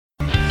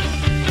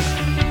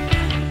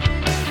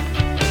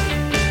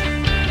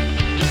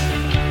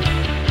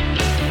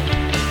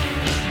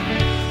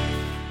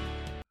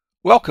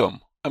Welcome.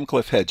 I'm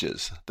Cliff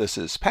Hedges. This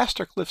is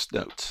Pastor Cliff's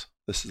Notes.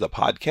 This is a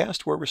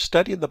podcast where we're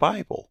studying the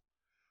Bible.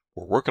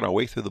 We're working our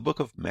way through the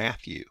book of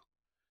Matthew.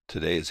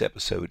 Today is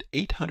episode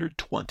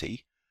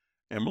 820,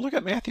 and we'll look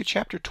at Matthew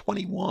chapter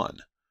 21,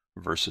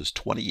 verses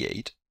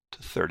 28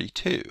 to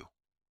 32.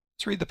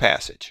 Let's read the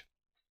passage.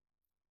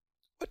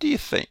 What do you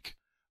think?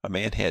 A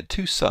man had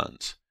two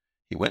sons.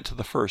 He went to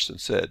the first and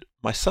said,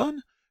 "My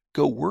son,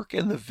 go work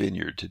in the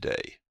vineyard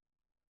today."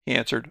 He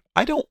answered,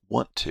 "I don't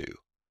want to."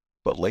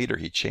 But later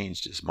he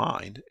changed his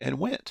mind and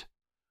went.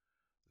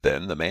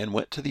 Then the man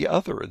went to the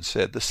other and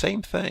said the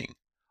same thing.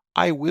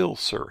 "I will,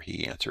 sir,"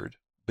 he answered,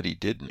 but he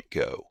didn't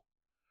go.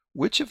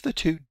 Which of the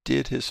two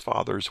did his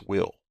father's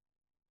will?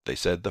 They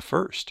said the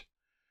first.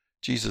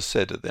 Jesus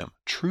said to them,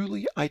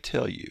 "Truly I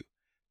tell you,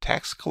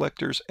 tax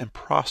collectors and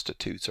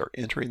prostitutes are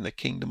entering the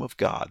kingdom of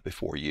God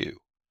before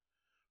you.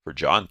 For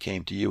John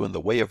came to you in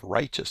the way of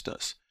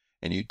righteousness,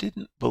 and you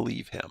didn't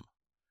believe him.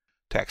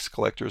 Tax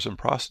collectors and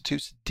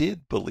prostitutes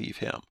did believe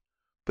him.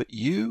 But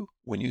you,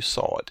 when you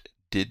saw it,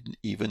 didn't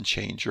even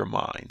change your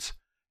minds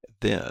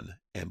then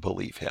and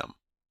believe him."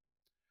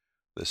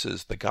 This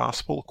is the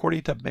gospel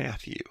according to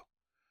Matthew.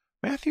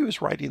 Matthew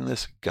is writing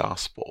this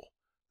gospel,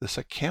 this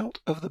account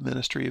of the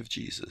ministry of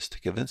Jesus,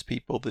 to convince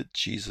people that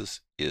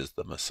Jesus is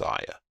the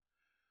Messiah.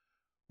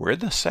 We're in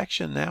the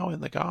section now in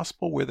the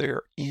gospel where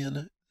they're in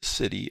the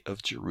city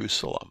of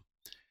Jerusalem.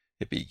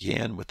 It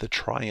began with the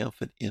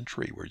triumphant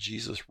entry where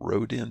Jesus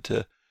rode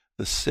into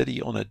the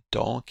city on a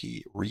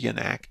donkey,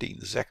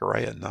 reenacting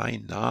Zechariah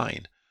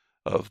 9:9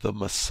 of the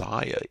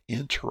Messiah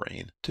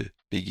entering to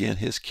begin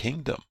his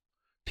kingdom.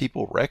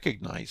 People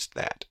recognized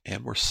that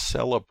and were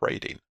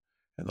celebrating,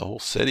 and the whole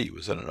city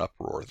was in an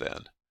uproar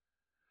then.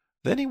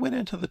 Then he went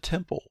into the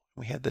temple.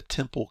 We had the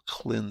temple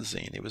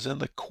cleansing. He was in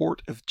the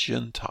court of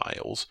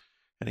Gentiles,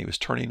 and he was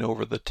turning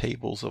over the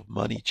tables of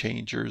money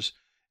changers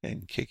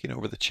and kicking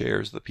over the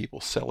chairs of the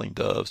people selling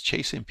doves,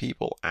 chasing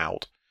people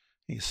out.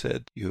 He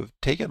said, "You have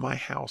taken my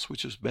house,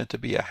 which was meant to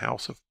be a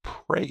house of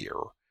prayer,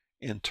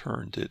 and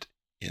turned it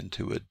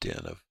into a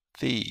den of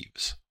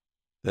thieves."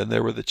 Then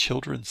there were the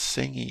children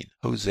singing,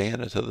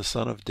 "Hosanna to the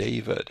Son of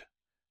David."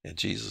 And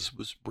Jesus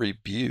was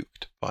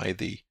rebuked by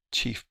the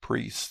chief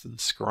priests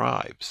and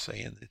scribes,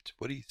 saying,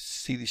 "What do you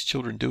see these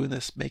children doing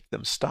this? Make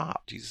them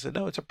stop." Jesus said,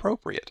 "No, it's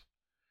appropriate."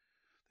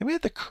 Then we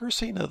had the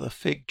cursing of the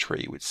fig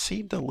tree, which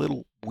seemed a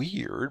little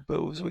weird,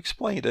 but as we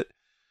explained it,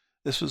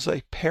 this was a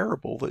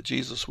parable that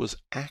Jesus was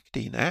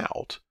acting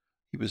out.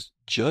 He was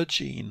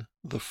judging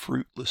the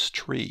fruitless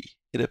tree.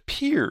 It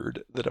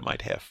appeared that it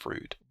might have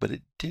fruit, but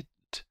it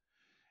didn't.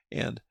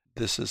 And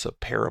this is a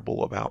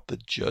parable about the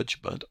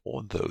judgment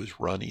on those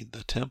running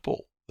the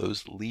temple,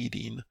 those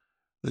leading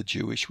the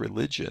Jewish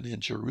religion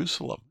in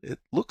Jerusalem.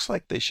 It looks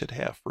like they should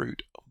have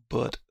fruit,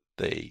 but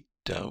they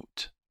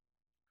don't.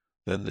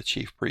 Then the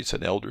chief priests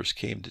and elders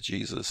came to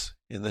Jesus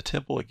in the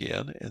temple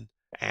again and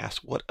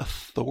asked what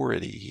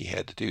authority he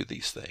had to do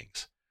these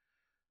things.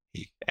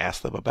 He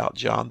asked them about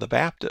John the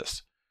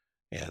Baptist,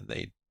 and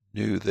they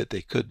knew that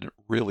they couldn't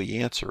really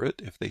answer it.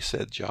 If they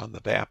said John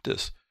the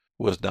Baptist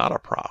was not a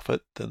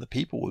prophet, then the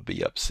people would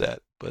be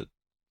upset. But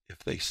if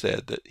they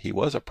said that he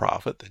was a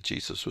prophet, then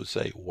Jesus would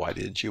say, "Why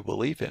didn't you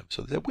believe him?"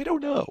 So they said, "We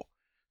don't know."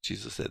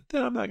 Jesus said,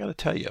 "Then I'm not going to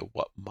tell you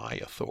what my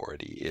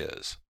authority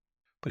is."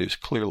 But he was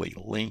clearly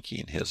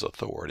linking his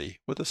authority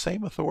with the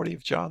same authority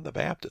of John the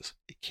Baptist.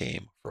 It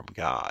came from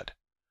God.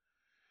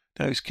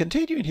 Now he's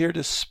continuing here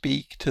to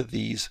speak to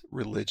these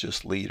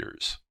religious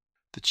leaders,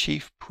 the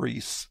chief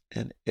priests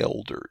and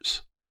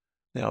elders.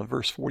 Now in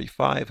verse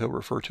 45, he'll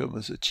refer to them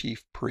as the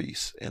chief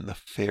priests and the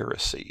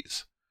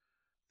Pharisees.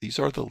 These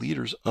are the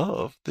leaders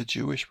of the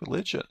Jewish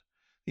religion.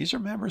 These are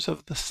members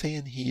of the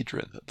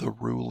Sanhedrin, the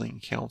ruling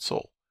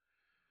council.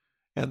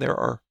 And there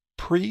are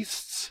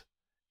priests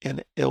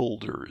and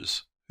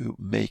elders who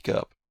make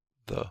up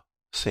the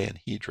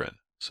Sanhedrin.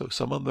 So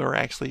some of them are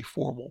actually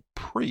formal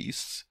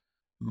priests.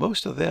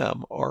 Most of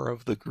them are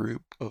of the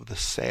group of the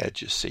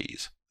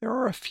Sadducees. There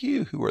are a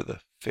few who are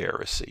the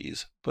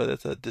Pharisees, but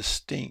it's a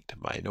distinct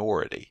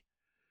minority.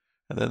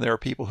 And then there are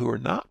people who are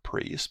not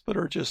priests, but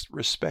are just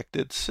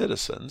respected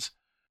citizens,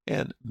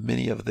 and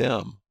many of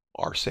them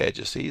are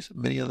Sadducees,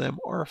 many of them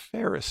are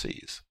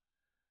Pharisees.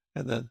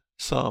 And then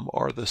some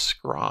are the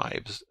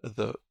scribes,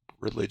 the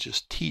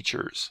religious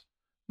teachers.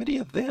 Many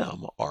of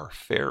them are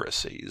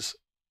Pharisees.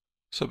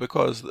 So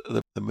because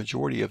the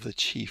majority of the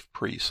chief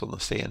priests on the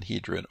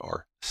Sanhedrin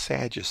are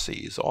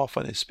Sadducees,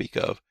 often they speak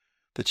of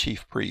the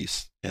chief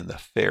priests and the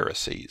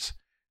Pharisees.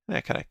 And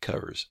that kind of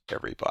covers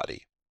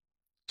everybody.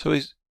 So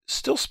he's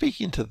still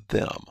speaking to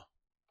them.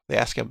 They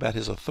ask him about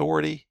his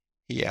authority.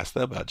 He asked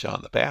them about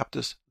John the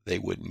Baptist. They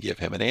wouldn't give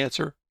him an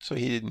answer, so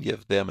he didn't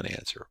give them an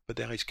answer. But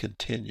now he's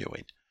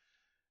continuing.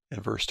 In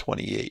verse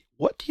 28,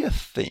 "What do you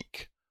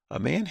think? A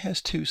man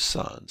has two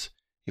sons.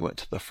 He went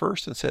to the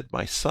first and said,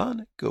 'My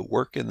son, go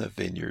work in the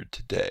vineyard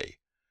today.'"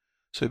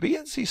 So he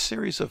begins these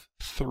series of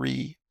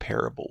 3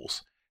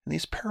 parables. And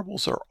these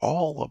parables are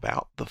all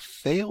about the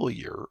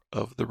failure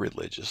of the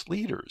religious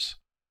leaders.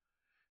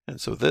 And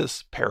so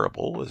this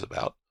parable is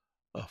about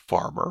a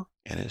farmer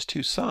and his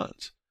two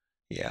sons.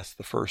 He asked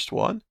the first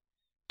one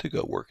to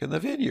go work in the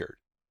vineyard.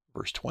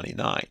 Verse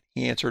 29,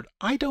 he answered,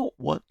 I don't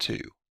want to.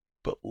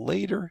 But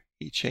later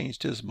he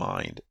changed his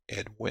mind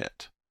and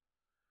went.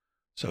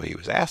 So he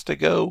was asked to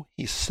go.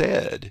 He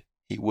said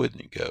he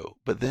wouldn't go,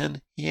 but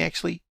then he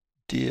actually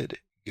did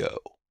go.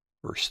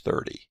 Verse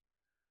 30,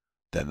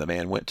 then the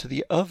man went to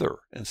the other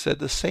and said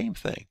the same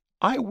thing.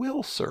 I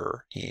will,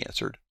 sir, he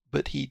answered,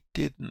 but he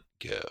didn't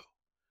go.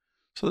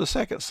 So the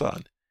second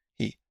son,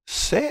 he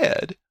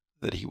said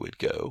that he would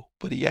go,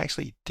 but he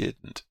actually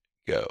didn't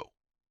go.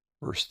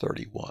 Verse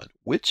 31,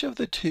 which of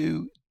the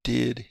two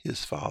did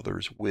his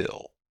father's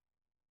will?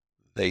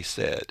 They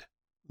said,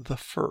 the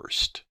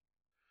first.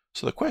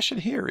 So the question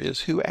here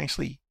is, who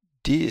actually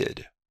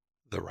did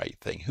the right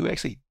thing? Who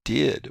actually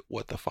did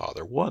what the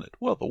father wanted?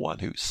 Well, the one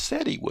who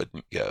said he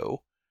wouldn't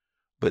go,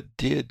 but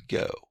did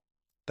go.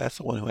 That's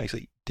the one who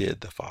actually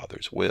did the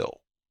father's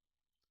will.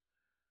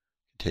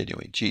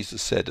 Continuing,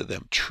 Jesus said to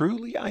them,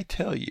 truly I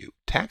tell you,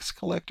 tax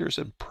collectors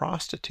and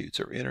prostitutes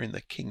are entering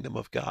the kingdom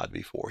of God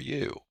before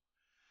you.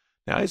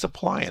 Now he's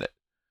applying it.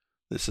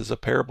 This is a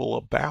parable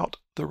about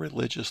the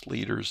religious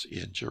leaders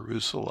in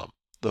Jerusalem,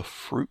 the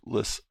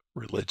fruitless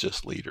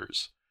religious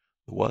leaders,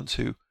 the ones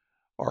who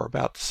are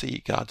about to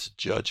see God's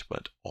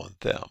judgment on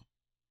them.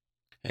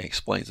 And he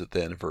explains it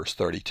then in verse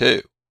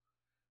 32,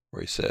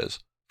 where he says,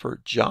 for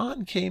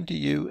John came to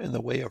you in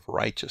the way of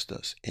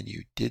righteousness, and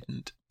you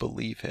didn't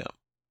believe him.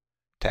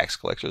 Tax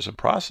collectors and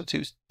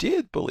prostitutes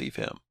did believe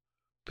him,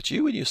 but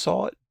you, when you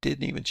saw it,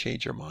 didn't even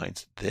change your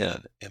minds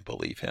then and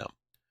believe him.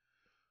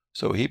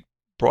 So he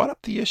brought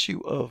up the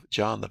issue of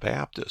John the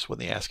Baptist when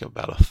they asked him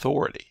about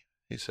authority.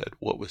 He said,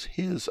 what was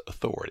his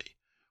authority?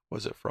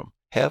 Was it from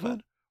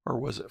heaven or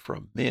was it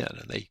from men?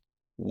 And they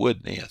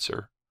wouldn't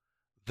answer.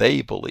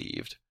 They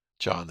believed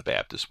John the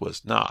Baptist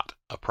was not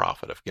a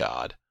prophet of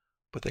God,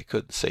 but they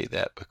couldn't say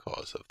that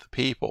because of the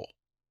people.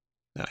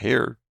 Now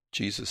here,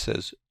 Jesus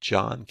says,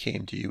 John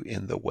came to you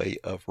in the way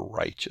of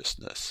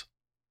righteousness.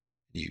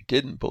 You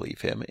didn't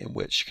believe him, in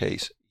which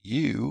case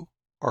you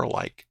are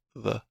like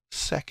the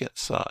second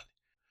son.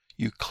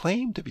 You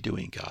claim to be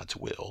doing God's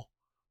will,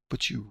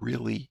 but you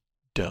really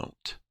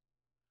don't.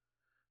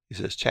 He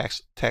says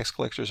tax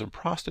collectors and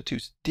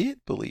prostitutes did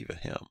believe in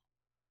him.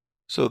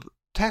 So the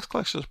tax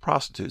collectors and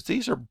prostitutes,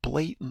 these are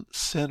blatant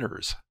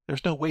sinners.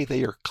 There's no way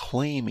they are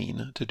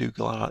claiming to do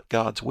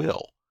God's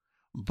will.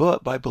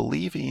 But by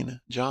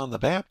believing John the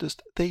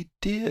Baptist, they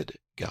did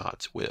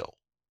God's will.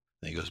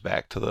 Then he goes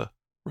back to the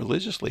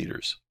religious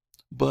leaders.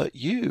 But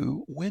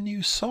you, when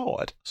you saw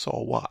it,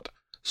 saw what?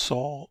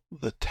 Saw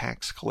the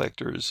tax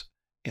collectors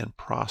and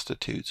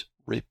prostitutes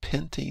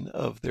repenting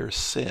of their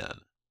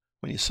sin.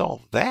 When you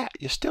saw that,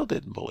 you still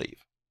didn't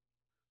believe.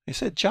 He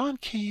said, John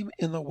came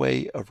in the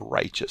way of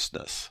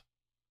righteousness.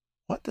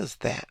 What does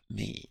that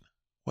mean?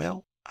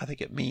 Well, I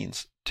think it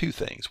means two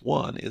things.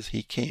 One is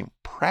he came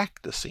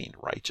practicing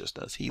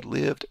righteousness. He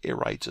lived a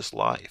righteous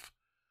life.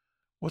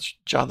 What's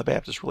John the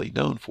Baptist really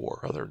known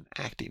for, other than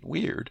acting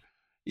weird,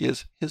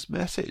 is his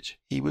message.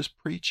 He was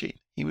preaching.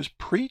 He was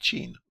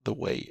preaching the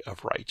way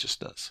of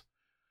righteousness.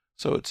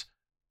 So it's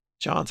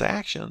John's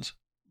actions,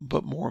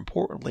 but more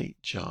importantly,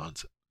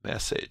 John's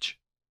message.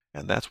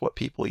 And that's what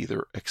people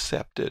either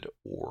accepted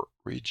or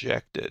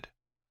rejected.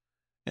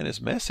 And his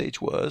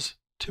message was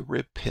to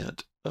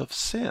repent of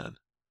sin.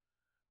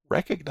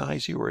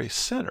 Recognize you are a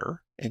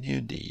sinner and you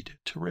need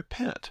to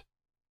repent.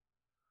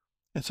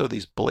 And so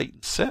these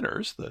blatant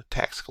sinners, the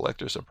tax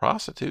collectors and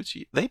prostitutes,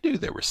 they knew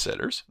they were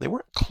sinners. They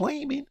weren't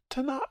claiming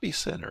to not be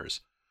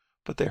sinners,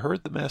 but they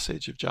heard the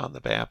message of John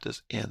the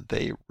Baptist and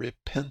they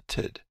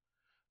repented.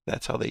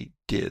 That's how they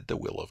did the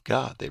will of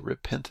God. They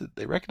repented.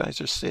 They recognized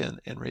their sin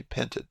and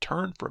repented,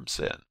 turned from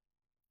sin.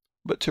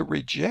 But to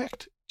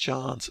reject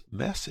John's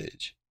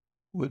message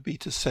would be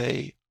to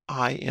say,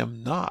 I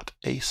am not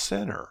a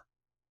sinner.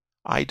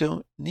 I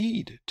don't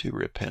need to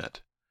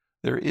repent.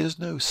 There is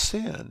no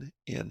sin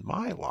in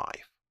my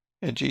life.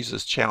 And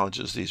Jesus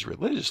challenges these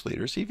religious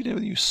leaders, even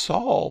when you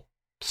saw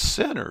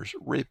sinners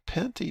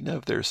repenting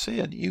of their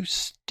sin, you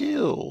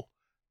still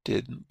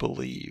didn't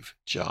believe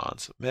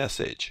John's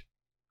message.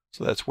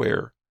 So that's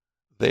where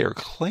they are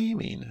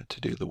claiming to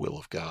do the will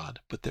of God,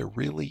 but they're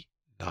really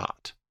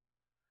not.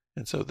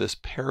 And so this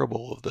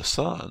parable of the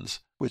sons,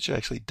 which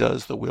actually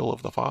does the will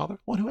of the Father,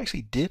 one who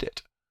actually did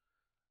it,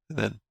 and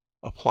then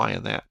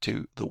applying that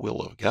to the will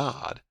of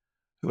God,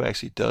 who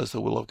actually does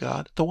the will of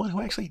God, the one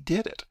who actually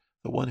did it,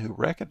 the one who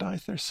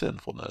recognized their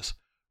sinfulness,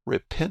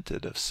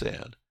 repented of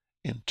sin,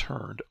 and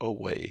turned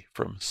away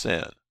from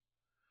sin.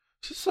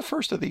 So this is the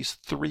first of these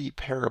three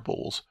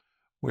parables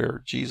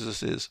where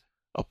Jesus is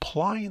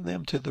applying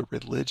them to the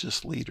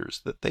religious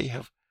leaders, that they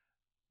have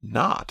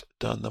not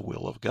done the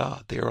will of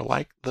God. They are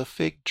like the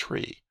fig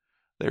tree.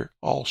 They're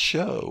all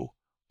show,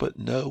 but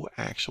no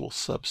actual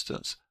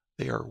substance.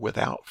 They are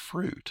without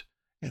fruit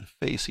and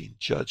facing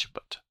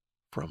judgment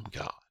from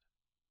God.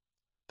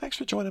 Thanks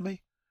for joining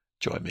me.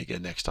 Join me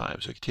again next time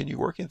as we continue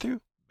working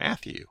through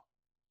Matthew.